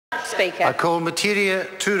Speaker. I call Materia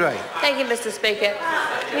Ture. Thank you, Mr. Speaker.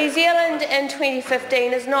 New Zealand in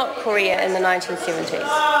 2015 is not Korea in the 1970s.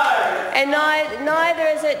 And neither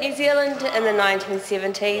is it New Zealand in the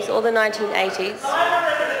 1970s or the 1980s.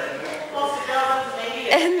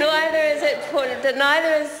 And neither is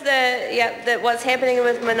what's happening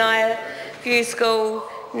with Manaia View School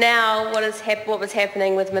now what was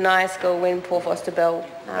happening with Manaia School when Paul Foster-Bill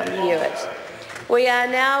knew it. We are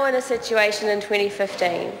now in a situation in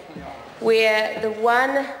 2015 where the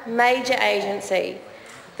one major agency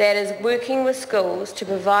that is working with schools to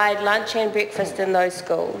provide lunch and breakfast in those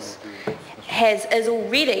schools is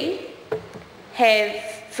already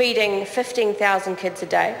feeding 15,000 kids a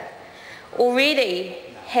day, already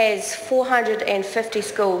has 450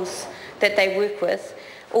 schools that they work with,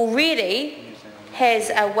 already has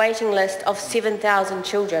a waiting list of 7,000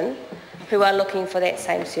 children who are looking for that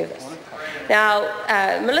same service. Now,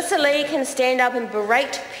 Melissa Lee can stand up and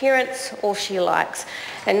berate parents all she likes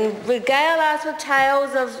and regale us with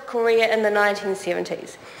tales of Korea in the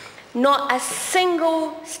 1970s. Not a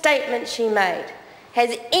single statement she made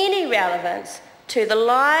has any relevance to the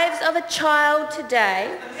lives of a child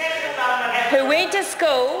today who went to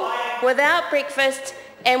school without breakfast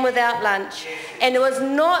and without lunch, and was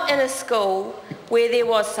not in a school where there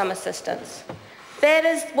was some assistance. That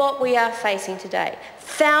is what we are facing today.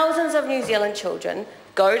 Thousands of New Zealand children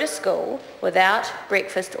go to school without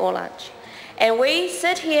breakfast or lunch. And we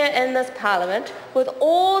sit here in this Parliament with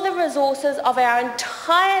all the resources of our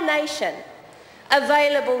entire nation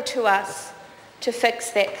available to us to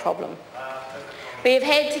fix that problem. We have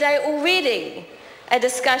had today already a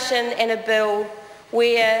discussion and a bill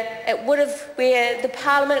where the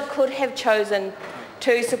Parliament could have chosen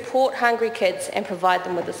to support hungry kids and provide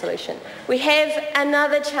them with a solution. We have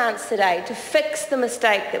another chance today to fix the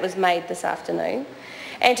mistake that was made this afternoon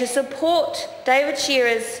and to support David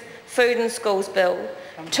Shearer's Food and Schools Bill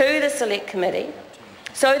to the Select Committee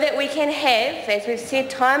so that we can have, as we've said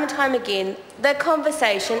time and time again, the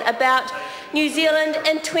conversation about New Zealand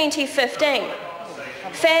in 2015,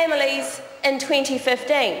 families in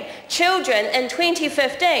 2015, children in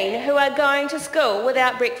 2015 who are going to school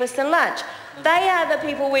without breakfast and lunch. They are the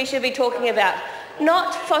people we should be talking about,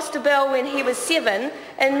 not Foster-Bill when he was 7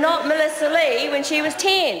 and not Melissa Lee when she was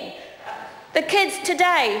 10. The kids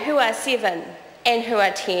today who are 7 and who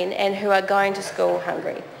are 10 and who are going to school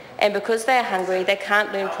hungry. And because they are hungry, they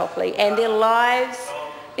can't learn properly, and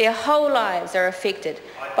their whole lives are affected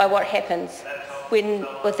by what happens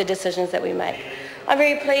with the decisions that we make. I'm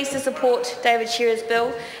very pleased to support David Shearer's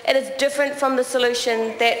bill. It is different from the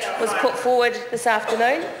solution that was put forward this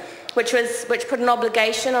afternoon, which put an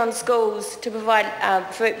obligation on schools to provide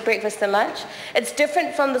breakfast and lunch. It's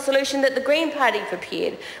different from the solution that the Green Party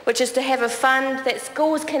prepared, which is to have a fund that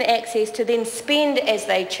schools can access to then spend as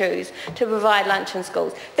they choose to provide lunch in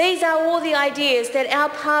schools. These are all the ideas that our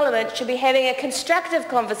Parliament should be having a constructive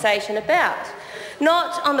conversation about,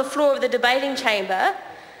 not on the floor of the debating chamber,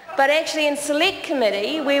 but actually in Select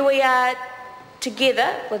Committee, where we are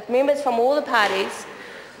together with members from all the parties,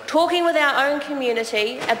 talking with our own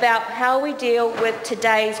community about how we deal with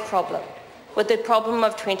today's problem, with the problem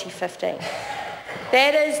of 2015.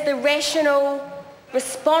 That is the rational,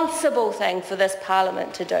 responsible thing for this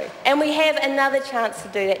Parliament to do. And we have another chance to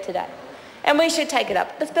do that today. And we should take it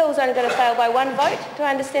up. This bill is only going to fail by one vote, do I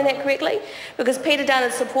understand that correctly? Because Peter Dunn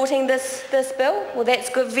is supporting this bill. Well, that's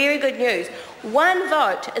good, very good news. One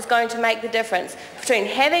vote is going to make the difference between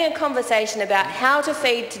having a conversation about how to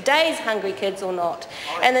feed today's hungry kids or not.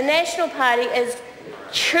 And the National Party is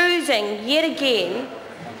choosing yet again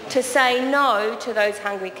to say no to those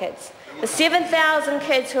hungry kids. The 7,000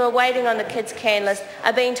 kids who are waiting on the Kids Can list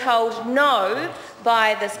are being told no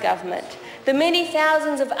by this government. The many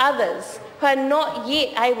thousands of others who are not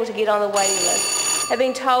yet able to get on the waiting list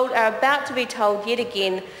are about to be told yet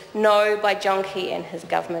again no by John Key and his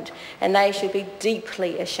government, and they should be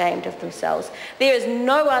deeply ashamed of themselves. There is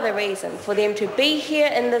no other reason for them to be here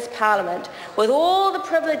in this Parliament with all the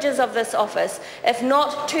privileges of this office if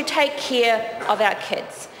not to take care of our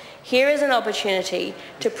kids. Here is an opportunity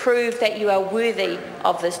to prove that you are worthy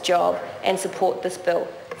of this job and support this bill.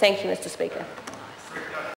 Thank you, Mr. Speaker.